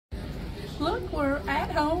Look, we're at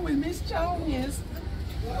home with Miss Joan. Yes.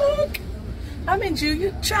 Look, I'm in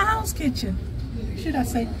Julia Child's kitchen. Should I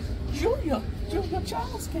say Julia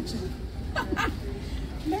Child's kitchen?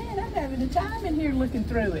 Man, I'm having a time in here looking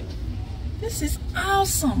through it. This is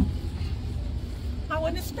awesome. I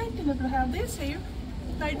wasn't expecting to have this here.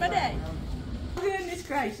 Made my day. Goodness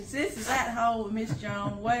gracious, this is at home with Miss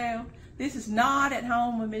Joan. Well, this is not at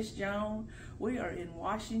home with Miss Joan. We are in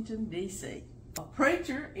Washington, D.C. A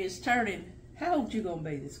preacher is turning, how old you gonna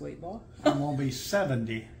be this week, boy? I'm gonna be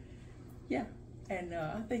 70. Yeah, and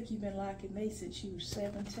I think you've been liking me since you were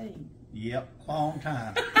 17. Yep, long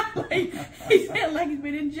time. He sounds like he's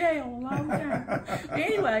been in jail a long time.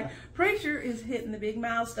 Anyway, preacher is hitting the big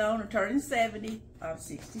milestone of turning 70. I'm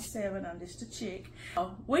 67. I'm just a chick.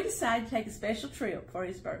 We decided to take a special trip for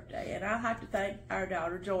his birthday, and I have to thank our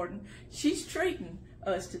daughter, Jordan. She's treating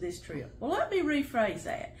us to this trip. Well, let me rephrase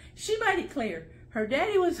that. She made it clear her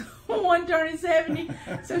daddy was one turning 70,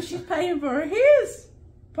 so she's paying for his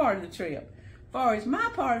part of the trip. As far as my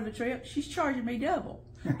part of the trip, she's charging me double.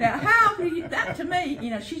 Now, how do you, that to me, you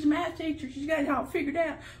know, she's a math teacher, she's got it all figured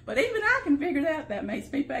out, but even I can figure it out, that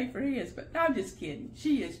makes me pay for his, but I'm just kidding.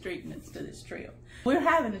 She is treating us to this trip. We're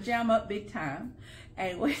having to jam up big time,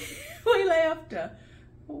 and we left,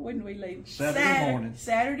 when did we leave?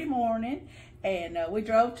 Saturday morning, and we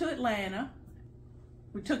drove to Atlanta.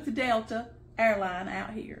 We took the Delta airline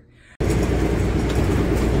out here.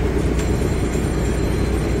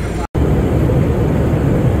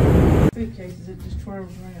 Suitcases, it just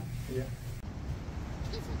twirls around. Yeah.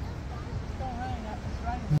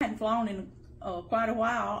 I hadn't flown in quite a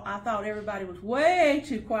while. I thought everybody was way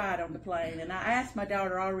too quiet on the plane, and I asked my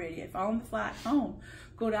daughter already if on the flight home,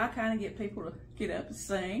 could I kind of get people to get up and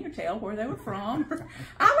sing or tell where they were from.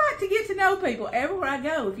 I like to get to know people everywhere I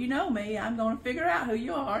go. If you know me, I'm going to figure out who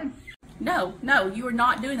you are. No, you are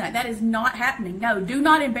not doing that. That is not happening. No, do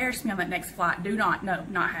not embarrass me on that next flight. Do not. No,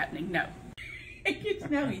 not happening. No. Get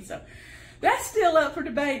to know you. So that's still up for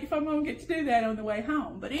debate if I'm going to get to do that on the way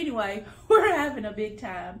home. But anyway, we're having a big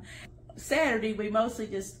time. Saturday, we mostly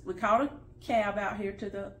we called a cab out here to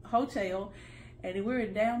the hotel, and we're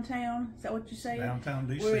in downtown. Is that what you say? Downtown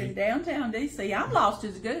D.C. We're in downtown D.C. I'm lost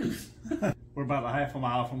as a goose. We're about a half a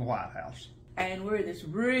mile from the White House. And we're in this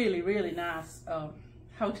really, really nice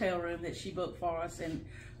hotel room that she booked for us. And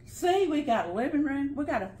see, we got a living room. We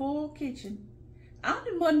got a full kitchen. I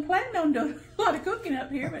wasn't planning on doing a lot of cooking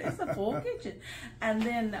up here, but it's a full kitchen. And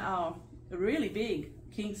then really big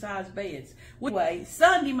king-size beds. Anyway,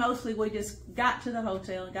 Sunday mostly we just got to the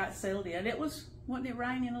hotel and got settled in. Wasn't it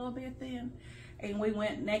raining a little bit then? And we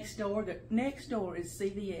went next door. The next door is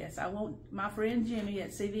CVS. I want my friend Jimmy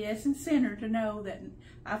at CVS and Center to know that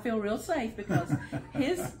I feel real safe because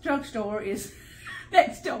his drugstore is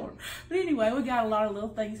next door. But anyway, we got a lot of little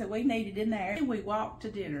things that we needed in there. And we walked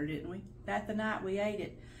to dinner, didn't we? That the night we ate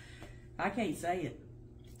it. I can't say it.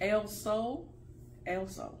 El Sol.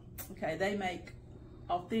 Okay, they make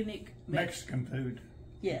authentic Mexican food.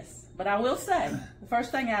 Yes, but I will say, the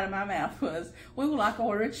first thing out of my mouth was, we would like to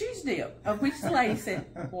order a cheese dip, of which the lady said,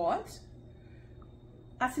 what?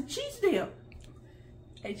 I said, cheese dip.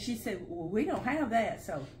 And she said, well, we don't have that.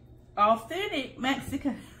 So authentic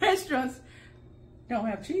Mexican restaurants don't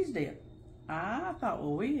have cheese dip. I thought,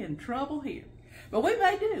 well, we in trouble here. But we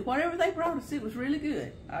may do. Whatever they brought us, it was really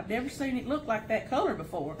good. I've never seen it look like that color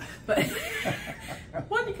before. But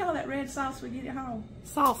what do you call that red sauce we get at home?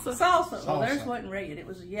 Salsa. Salsa. Well, theirs wasn't red. It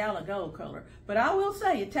was a yellow gold color. But I will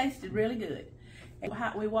say it tasted really good. And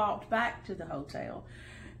we walked back to the hotel.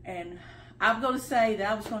 And I'm going to say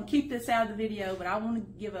that I was going to keep this out of the video, but I want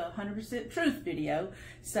to give a 100% truth video.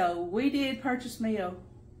 So we did purchase me if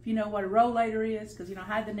you know what a rollator is, because, you know,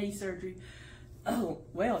 I had the knee surgery. Oh,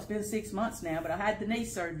 well, it's been 6 months now, but I had the knee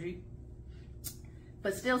surgery.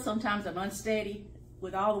 But still, sometimes I'm unsteady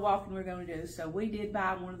with all the walking we're going to do. So we did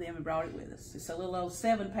buy one of them and brought it with us. It's a little old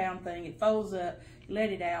 7-pound thing. It folds up, you let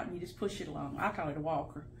it out, and you just push it along. I call it a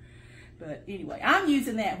walker. But anyway, I'm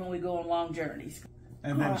using that when we go on long journeys.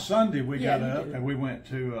 And then Sunday we got up and we went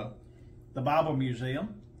to the Bible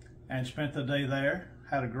Museum and spent the day there.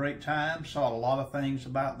 Had a great time. Saw a lot of things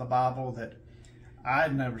about the Bible that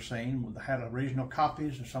I'd never seen. We had original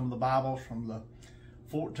copies of some of the Bibles from the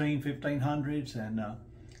 1500s, and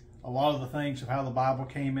a lot of the things of how the Bible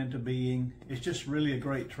came into being. It's just really a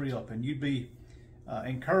great trip, and you'd be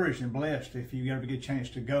encouraged and blessed if you ever get a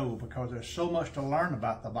chance to go, because there's so much to learn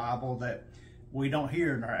about the Bible that we don't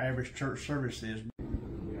hear in our average church services.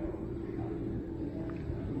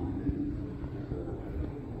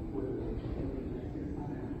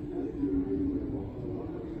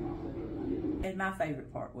 And my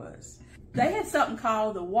favorite part was They had something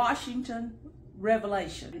called the Washington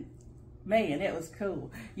Revelation. Man, it was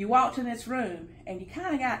cool. You walked in this room and you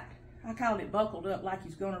kind of got, I called it buckled up like you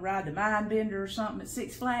was going to ride the mind bender or something at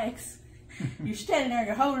Six Flags. You're standing there,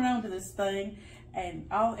 you're holding on to this thing, and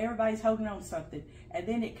everybody's holding on to something. And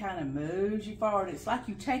then it kind of moves you forward. It's like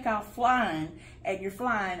you take off flying, and you're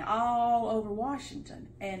flying all over Washington.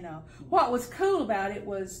 And what was cool about it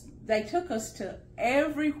was they took us to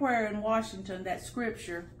everywhere in Washington that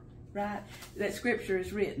scripture, right? That scripture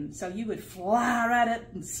is written. So you would fly right up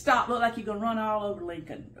and stop, look like you're going to run all over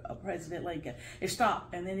Lincoln, President Lincoln. It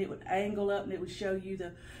stopped, and then it would angle up, and it would show you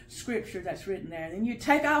the scripture that's written there. And then you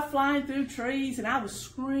take off flying through trees, and I was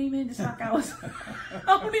screaming just like I was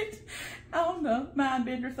on the mind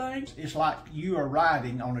bender thing. It's like you are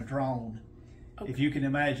riding on a drone, if you can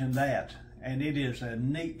imagine that. And it is a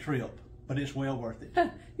neat trip, but it's well worth it.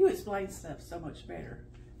 You explain stuff so much better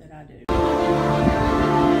than I do.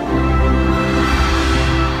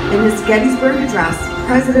 In his Gettysburg Address,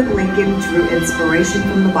 President Lincoln drew inspiration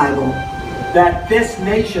from the Bible. That this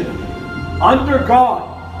nation, under God,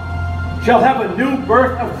 shall have a new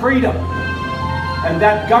birth of freedom, and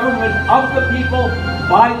that government of the people,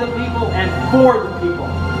 by the people, and for the people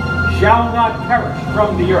shall not perish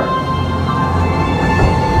from the earth.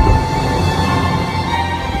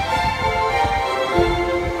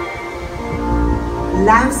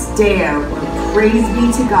 Laus Deo, or praise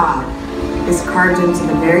be to God, is carved into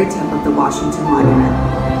the very tip of the Washington Monument.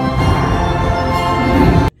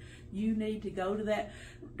 You need to go to that.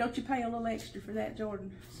 Don't you pay a little extra for that,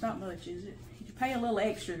 Jordan? It's not much, is it? You pay a little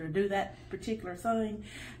extra to do that particular thing,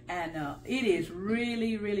 and it is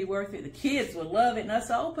really, really worth it. The kids will love it, and us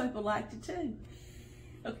old people liked it too.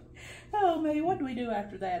 Okay. Oh, man, what do we do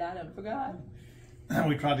after that? I done forgot.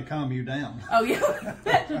 We tried to calm you down. Oh, yeah,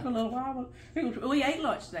 that took a little while. We ate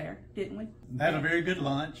lunch there, didn't we? Had a very good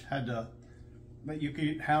lunch. But you could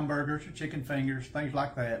eat hamburgers or chicken fingers, things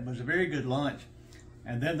like that. It was a very good lunch.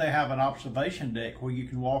 And then they have an observation deck where you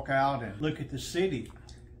can walk out and look at the city.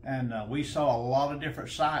 And we saw a lot of different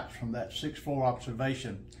sights from that 6th floor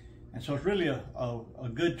observation. And so it's really a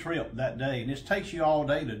good trip that day. And this takes you all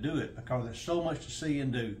day to do it because there's so much to see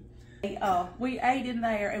and do. We ate in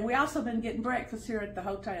there, and we also been getting breakfast here at the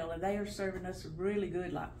hotel, and they are serving us really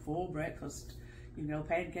good, like full breakfast. You know,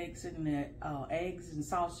 pancakes and eggs and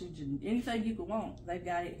sausage and anything you could want. They've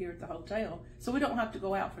got it here at the hotel, so we don't have to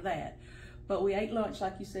go out for that. But we ate lunch,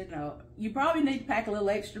 like you said. No, you probably need to pack a little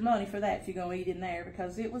extra money for that if you're gonna eat in there,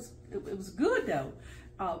 because it was good though.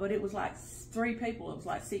 But it was like 3 people. It was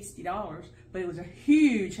like $60, but it was a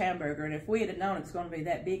huge hamburger. And if we had known it was going to be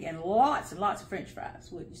that big, and lots of French fries,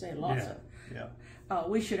 wouldn't you say? Lots of. Yeah.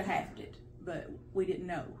 We should have halved it, but we didn't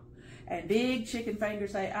know. And big chicken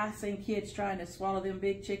fingers, I seen kids trying to swallow them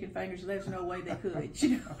big chicken fingers. There's no way they could,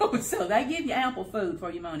 you know. So they give you ample food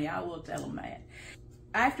for your money. I will tell them that.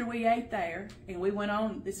 After we ate there, and we went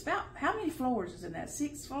on, it's about, how many floors is in that?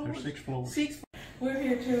 6 floors? There's 6 floors. 6. We're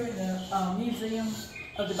here touring the Museum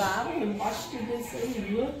of the Bible in Washington, D.C.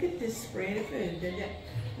 And look at this spread of food. They got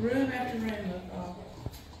room after room of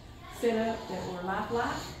set up that were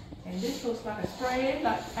lifelike. And this looks like a spread,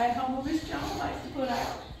 like at home with Miss Joan likes to put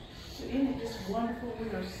out. So isn't it just wonderful? We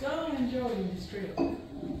are so enjoying this trip.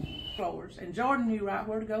 Floors. And Jordan knew right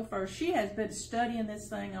where to go first. She has been studying this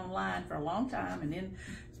thing online for a long time, and in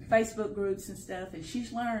Facebook groups and stuff, and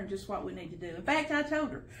she's learned just what we need to do. In fact, I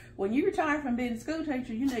told her, when you retire from being a school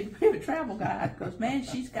teacher, you need to be a travel guide, because man,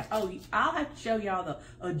 she's got, I'll have to show y'all the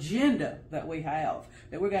agenda that we have,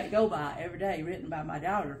 that we're going to go by every day, written by my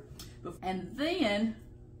daughter. And then,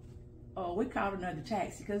 we called another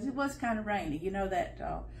taxi, because it was kind of rainy. You know that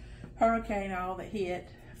hurricane that hit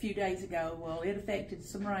a few days ago, well, it affected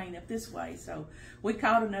some rain up this way, so we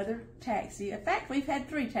called another taxi. In fact, we've had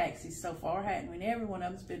 3 taxis so far, hadn't we? And every one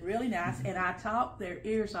of them's been really nice, and I talked their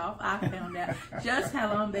ears off. I found out just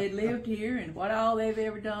how long they'd lived here and what all they've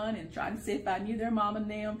ever done, and trying to see if I knew their mom and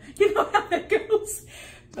them. You know how that goes.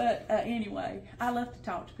 But anyway, I love to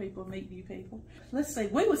talk to people and meet new people. Let's see,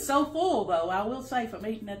 we was so full, though, I will say, from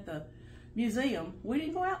eating at the museum. We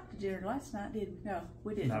didn't go out to dinner last night, did we? No,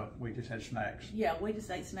 we didn't. No, we just had snacks. Yeah, we just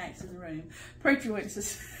ate snacks in the room. Preacher went to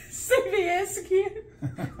CVS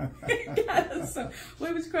again. Got us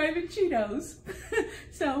we was craving Cheetos.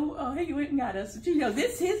 So he went and got us some Cheetos.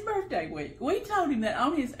 This is his birthday week. We told him that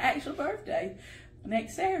on his actual birthday,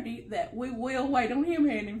 next Saturday, that we will wait on him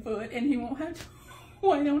hand and foot, and he won't have to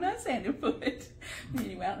wait on us hand and foot.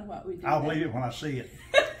 Anyway, I don't know what we do. I'll believe it when I see it.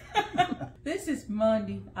 This is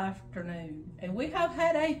Monday afternoon, and we have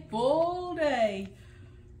had a full day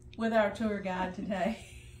with our tour guide today.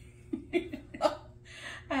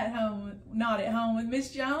 At home, not at home with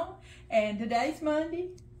Miss Joan, And today's Monday,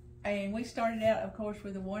 and we started out, of course,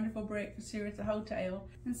 with a wonderful breakfast here at the hotel.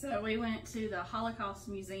 And so we went to the Holocaust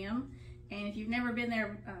Museum, and if you've never been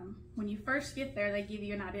there, when you first get there, they give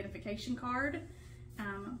you an identification card.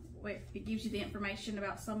 It gives you the information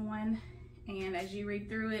about someone, and as you read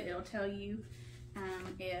through it, it'll tell you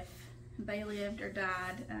if they lived or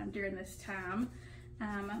died during this time.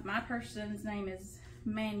 My person's name is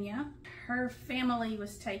Manya. Her family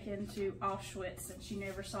was taken to Auschwitz and she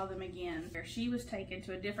never saw them again. She was taken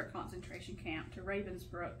to a different concentration camp, to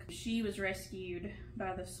Ravensbrück. She was rescued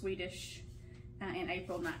by the Swedish in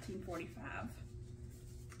April 1945.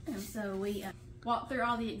 And so we walked through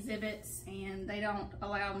all the exhibits, and they don't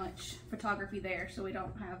allow much photography there, so we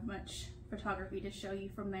don't have much photography to show you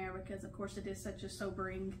from there because of course it is such a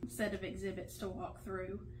sobering set of exhibits to walk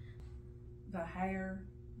through. The hair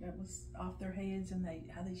that was off their heads, and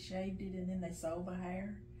how they shaved it and then they sewed the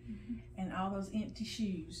hair, and all those empty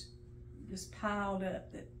shoes just piled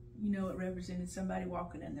up that, you know, it represented somebody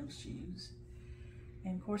walking in those shoes.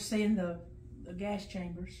 And of course seeing the gas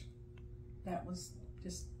chambers, that was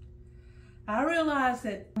just, I realized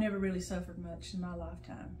that I never really suffered much in my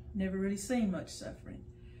lifetime, never really seen much suffering,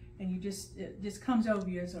 and it just comes over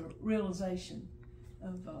you as a realization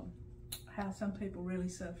of how some people really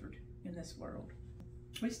suffered in this world.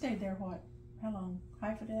 We stayed there, how long?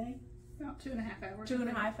 Half a day? About 2.5 hours.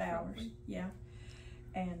 2.5 hours, yeah.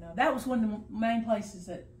 And that was one of the main places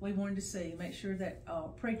that we wanted to see, make sure that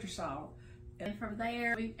preacher saw. And from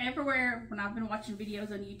there, everywhere, when I've been watching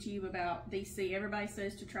videos on YouTube about DC, everybody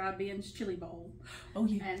says to try Ben's Chili Bowl. Oh,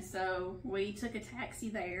 yeah. And so we took a taxi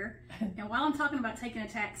there. And while I'm talking about taking a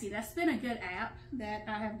taxi, that's been a good app that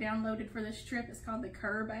I have downloaded for this trip. It's called the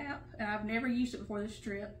Curb app. And I've never used it before this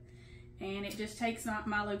trip. And it just takes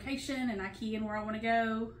my location, and I key in where I want to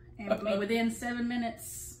go. And within 7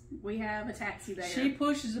 minutes, we have a taxi there. She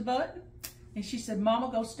pushes a button, and she said,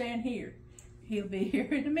 "Mama, go stand here. He'll be here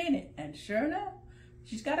in a minute." And sure enough,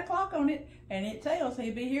 she's got a clock on it, and it tells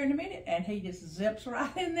he'll be here in a minute, and he just zips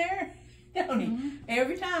right in there, don't he?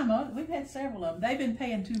 Every time. We've had several of them. They've been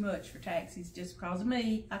paying too much for taxis just because of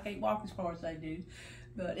me. I can't walk as far as they do.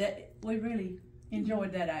 But we really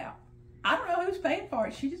enjoyed that app. I don't know who's paying for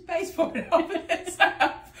it. She just pays for it all of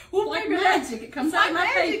itself. We'll like magic. It comes out of my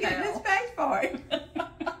magic. PayPal. It just pays for it.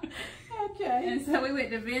 Okay. And so we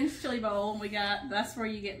went to Ben's Chili Bowl, and that's where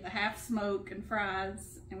you get the half smoke and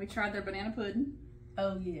fries, and we tried their banana pudding.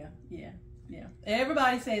 Oh yeah.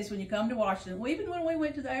 Everybody says when you come to Washington, even when we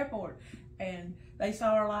went to the airport, and they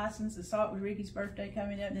saw our license and saw it was Ricky's birthday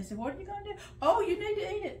coming up, and they said, "What are you going to do?" "Oh, you need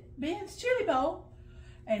to eat at Ben's Chili Bowl."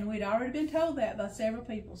 And we'd already been told that by several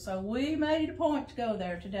people, so we made it a point to go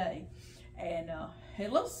there today. And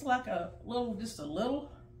it looks like just a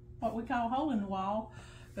little what we call hole in the wall,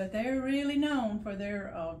 but they're really known for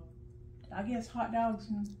their I guess hot dogs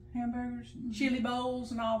and hamburgers and chili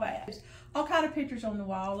bowls and all that. There's all kind of pictures on the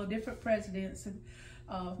wall of different presidents and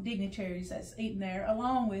dignitaries that's eaten there,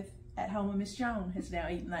 along with at home Miss Joan has now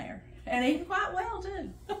eaten there, and eaten quite well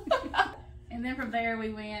too. And then from there we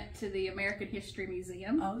went to the American History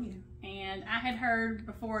Museum. Oh yeah. And I had heard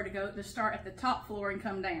before to start at the top floor and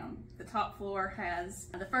come down. The top floor has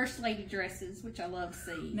the First Lady dresses, which I love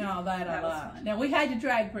seeing. No, that I like. Now we had to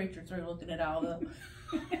drag preacher through looking at all the.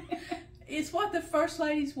 It's what the First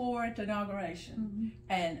Ladies wore at the inauguration,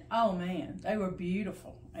 and oh man, they were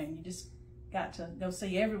beautiful, and you just got to go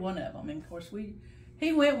see every one of them. And of course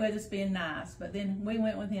he went with us being nice, but then we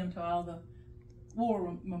went with him to all the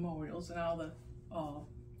war memorials and all the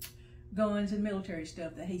guns and military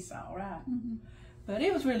stuff that he saw, right? But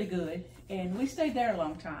it was really good, and we stayed there a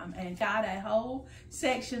long time and got a whole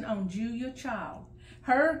section on Julia Child.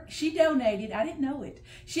 She donated, I didn't know it,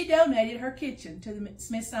 she donated her kitchen to the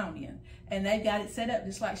Smithsonian, and they got it set up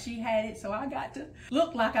just like she had it, so I got to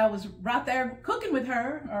look like I was right there cooking with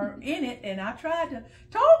her or in it, and I tried to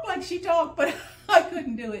talk like she talked, but I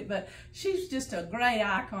couldn't do it. But she's just a great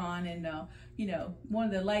icon, and you know, one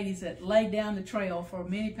of the ladies that laid down the trail for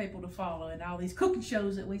many people to follow in all these cooking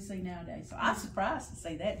shows that we see nowadays. So I'm surprised to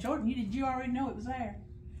see that. Jordan, did you already know it was there?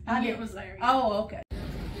 I knew it was there. Yeah. Oh, okay.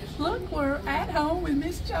 Look, we're at home with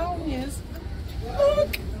Miss Joan. Yes.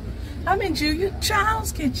 Look, I'm in Julia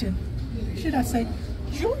Child's kitchen. Should I say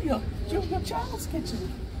Julia Child's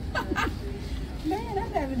kitchen? Man,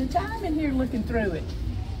 I'm having a time in here looking through it.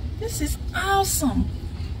 This is awesome.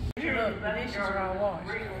 Look, the dishes are all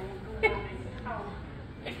washed.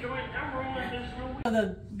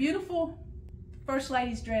 The beautiful First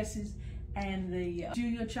Lady's dresses and the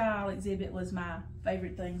Julia Child exhibit was my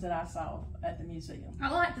favorite things that I saw at the museum. I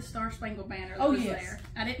like the Star Spangled Banner that was there.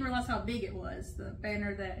 I didn't realize how big it was, the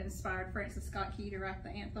banner that inspired Francis Scott Key to write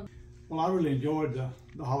the anthem. Well, I really enjoyed the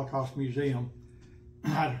Holocaust Museum.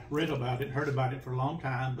 I'd read about it, heard about it for a long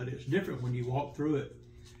time, but it's different when you walk through it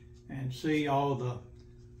and see all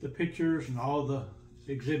the pictures and all the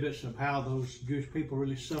exhibits of how those Jewish people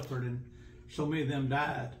really suffered, and so many of them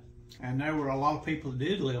died. And there were a lot of people that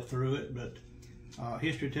did live through it, but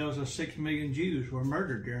history tells us 6 million Jews were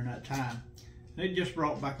murdered during that time. And it just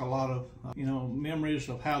brought back a lot of, memories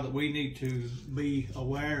of how that we need to be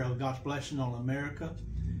aware of God's blessing on America.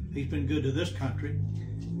 He's been good to this country,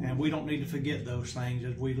 and we don't need to forget those things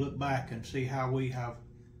as we look back and see how we have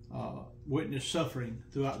witnessed suffering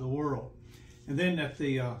throughout the world. And then at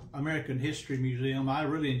the American History Museum, I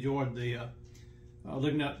really enjoyed the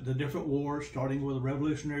looking at the different wars, starting with the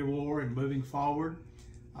Revolutionary War and moving forward.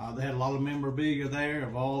 They had a lot of memorabilia there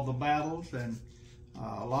of all the battles and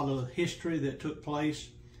a lot of the history that took place.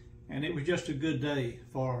 And it was just a good day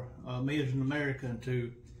for me as an American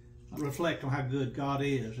to reflect on how good God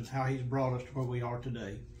is and how He's brought us to where we are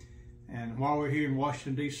today. And while we're here in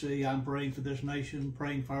Washington, D.C., I'm praying for this nation,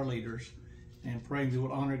 praying for our leaders, and praying that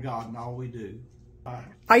we'll honor God in all we do.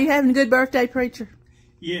 Are you having a good birthday, preacher?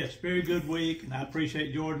 Yes, very good week, and I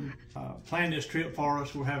appreciate Jordan planning this trip for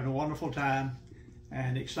us. We're having a wonderful time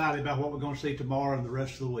and excited about what we're going to see tomorrow and the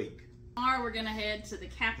rest of the week. Tomorrow we're going to head to the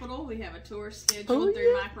Capitol. We have a tour scheduled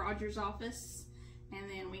through Mike Rogers' office. And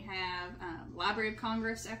then we have Library of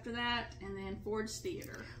Congress after that, and then Ford's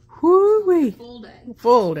Theater. Woo-wee. Full day.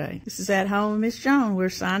 Full day. This is At Home with Miss Joan. We're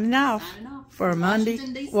signing off for Monday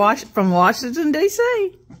from Washington,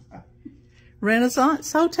 D.C.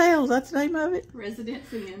 Renaissance Hotels, that's the name of it?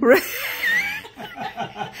 Residence Inn.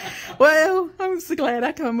 Well, I'm so glad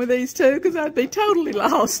I come with these two because I'd be totally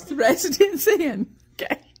lost. Residence Inn.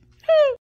 Okay.